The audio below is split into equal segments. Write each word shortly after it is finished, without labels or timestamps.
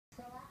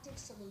Proactive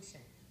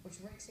Solution, which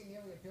rakes in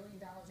nearly $1 billion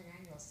in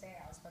annual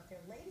sales, but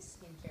their latest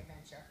skincare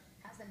venture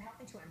has them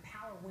helping to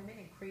empower women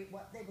and create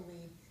what they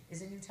believe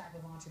is a new type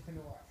of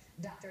entrepreneur.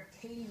 Dr.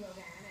 Katie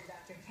Rodan and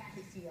Dr.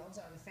 Kathy Fields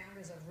are the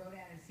founders of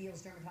Rodan and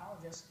Fields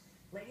Dermatologists.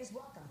 Ladies,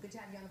 welcome. Good to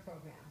have you on the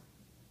program.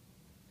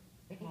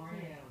 Good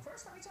morning.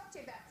 First, let me talk to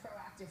you about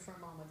Proactive for a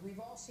moment. We've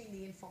all seen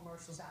the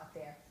infomercials out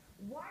there.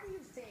 Why do you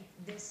think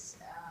this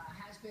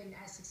has been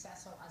as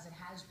successful as it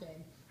has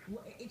been?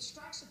 It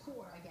strikes a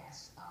chord, I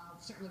guess,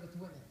 certainly with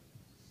women.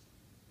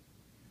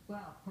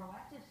 Well,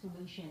 Proactive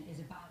Solution is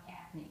about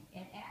acne,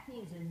 and acne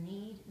is a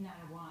need, not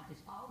a want.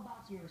 It's all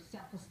about your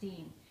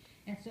self-esteem.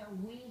 And so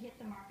we hit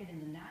the market in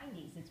the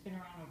 90s. It's been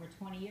around over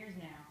 20 years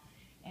now.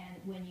 And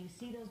when you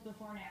see those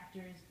before and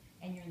afters,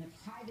 and you're in the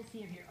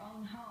privacy of your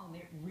own home,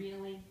 it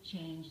really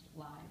changed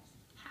lives.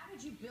 How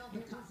did you build the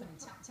company?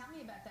 Tell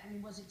me about that. I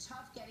mean, was it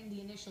tough getting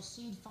the initial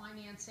seed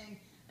financing?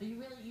 You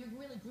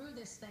really grew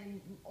this thing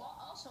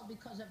also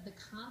because of the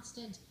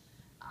constant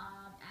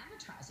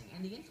advertising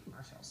and the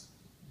infomercials.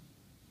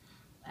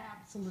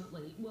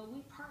 Absolutely. Well,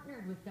 we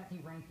partnered with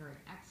Guthy Renker, an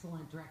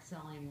excellent direct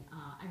selling,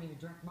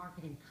 a direct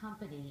marketing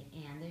company,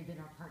 and they've been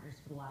our partners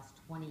for the last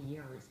 20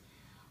 years.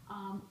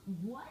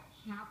 What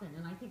happened,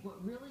 and I think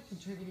what really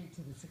contributed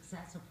to the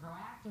success of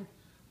Proactive,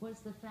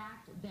 was the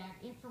fact that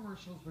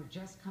infomercials were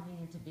just coming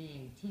into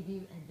being.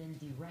 TV had been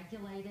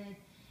deregulated,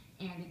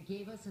 and it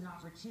gave us an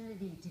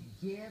opportunity to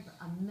give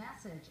a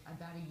message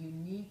about a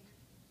unique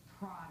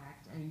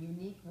product and a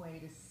unique way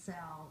to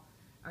sell,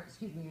 or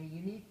excuse me, a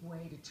unique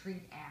way to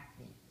treat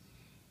acne.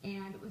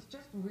 And it was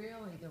just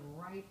really the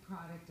right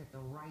product at the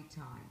right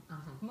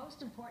time.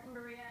 Most important,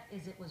 Maria,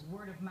 is it was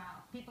word of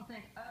mouth. People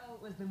think, oh,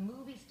 it was the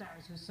movie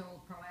stars who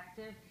sold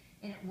Proactive,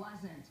 and it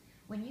wasn't.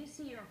 When you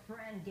see your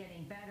friend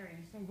getting better,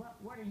 you say,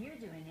 what are you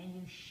doing? And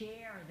you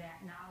share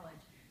that knowledge.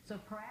 So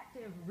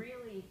Proactive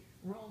really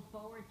rolled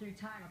forward through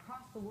time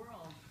across the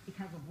world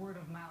because of word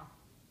of mouth.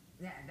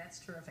 Yeah, that's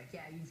terrific.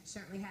 Yeah, you've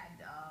certainly had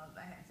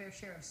a fair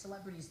share of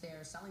celebrities there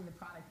selling the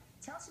product.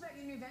 Tell us about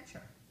your new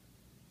venture.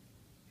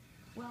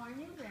 Well, our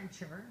new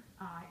venture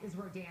is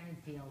Rodan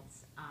and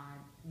Fields.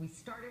 We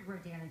started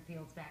Rodan and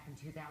Fields back in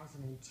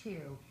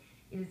 2002.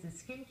 It is a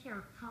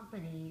skincare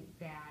company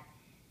that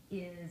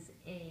is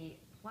a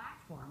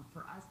platform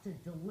for us to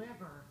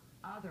deliver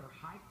other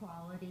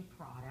high-quality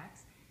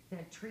products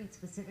that treat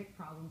specific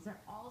problems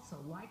that also,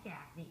 like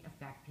acne,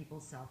 affect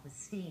people's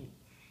self-esteem.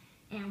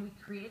 And we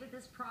created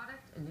this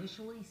product,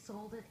 initially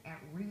sold it at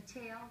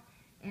retail,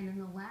 and in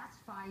the last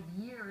 5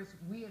 years,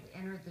 we have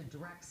entered the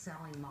direct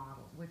selling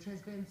model, which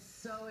has been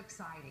so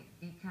exciting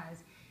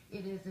because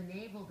it has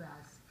enabled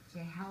us to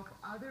help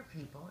other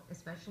people,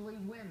 especially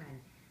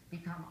women,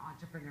 become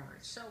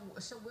entrepreneurs.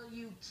 So will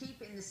you keep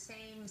in the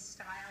same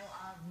style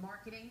of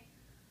marketing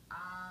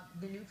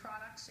the new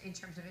products in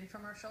terms of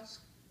infomercials?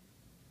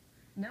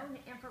 No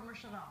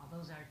infomercial at all.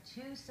 Those are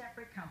two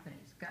separate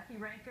companies. Guthy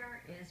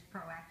Renker is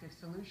Proactive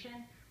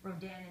Solution.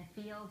 Rodan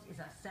and Fields is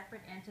a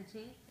separate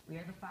entity. We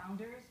are the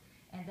founders,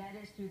 and that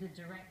is through the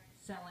direct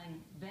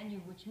selling venue,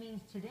 which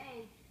means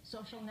today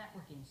social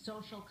networking,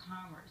 social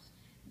commerce,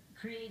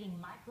 creating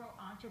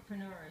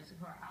micro-entrepreneurs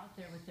who are out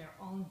there with their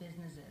own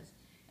businesses.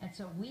 And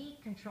so we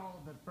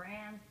control the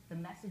brand, the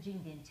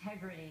messaging, the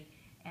integrity,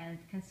 and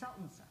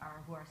consultants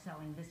are who are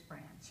selling this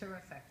brand.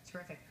 Terrific,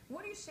 terrific.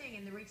 What are you seeing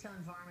in the retail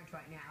environment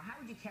right now? How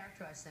would you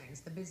characterize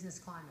things, the business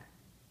climate?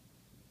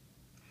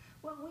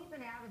 Well, we've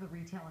been out of the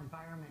retail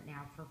environment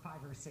now for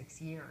 5 or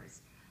 6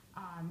 years.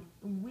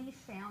 We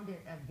found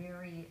it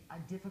a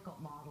difficult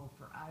model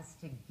for us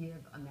to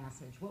give a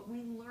message. What we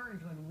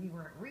learned when we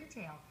were at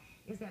retail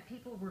is that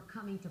people were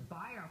coming to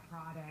buy our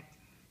product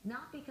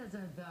not because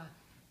of the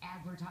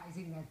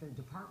advertising that the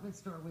department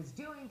store was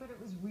doing, but it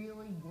was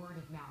really word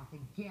of mouth.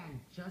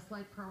 Again, just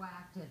like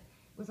Proactive,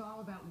 it was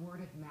all about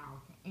word of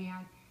mouth.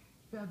 And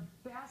the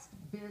best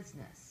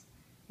business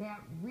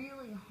that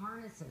really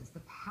harnesses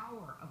the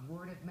power of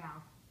word of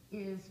mouth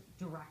is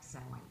direct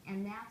selling.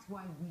 And that's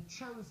why we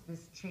chose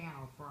this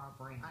channel for our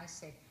brand. I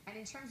see. And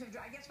in terms of,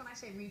 I guess when I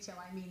say retail,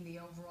 I mean the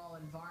overall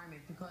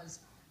environment, because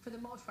for the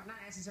most part, not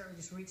necessarily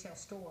just retail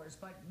stores,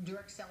 but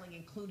direct selling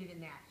included in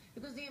that.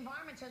 Because the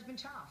environment has been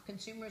tough.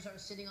 Consumers are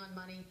sitting on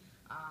money.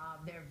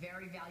 They're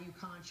very value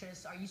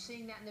conscious. Are you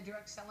seeing that in the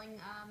direct selling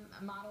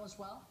model as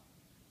well?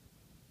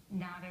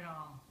 Not at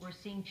all. We're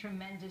seeing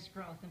tremendous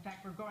growth. In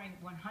fact, we're growing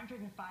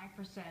 105%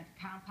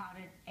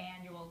 compounded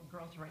annual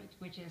growth rate,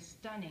 which is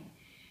stunning.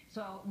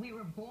 So we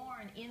were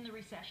born in the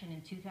recession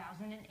in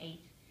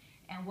 2008.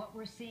 And what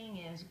we're seeing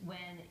is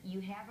when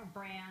you have a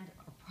brand,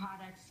 a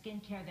product,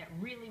 skincare that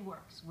really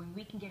works, when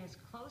we can get as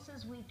close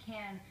as we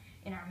can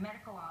in our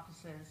medical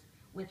offices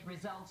with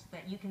results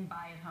that you can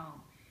buy at home,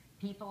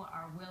 people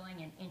are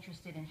willing and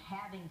interested in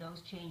having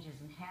those changes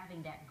and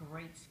having that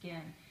great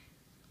skin.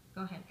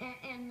 Go ahead.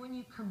 And when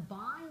you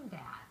combine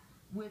that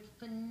with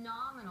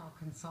phenomenal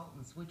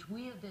consultants, which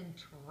we have been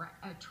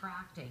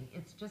attracting,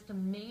 it's just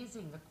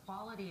amazing the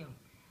quality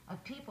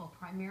of people,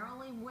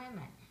 primarily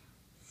women,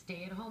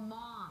 stay-at-home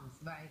moms,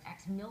 right,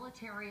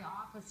 ex-military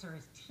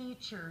officers,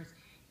 teachers.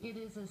 It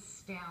is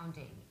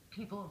astounding.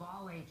 people of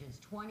all ages,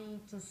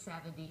 20 to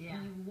 70, Yeah.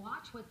 and you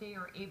watch what they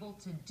are able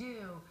to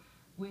do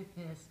with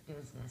this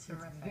business.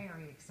 Terrific. It's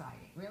very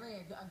exciting. Really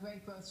a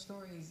great growth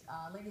stories.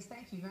 Ladies,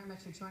 thank you very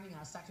much for joining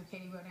us. Dr.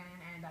 Katie Rodan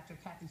and Dr.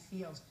 Kathy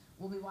Fields.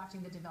 We'll be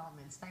watching the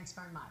developments. Thanks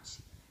very much.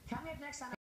 Coming up next on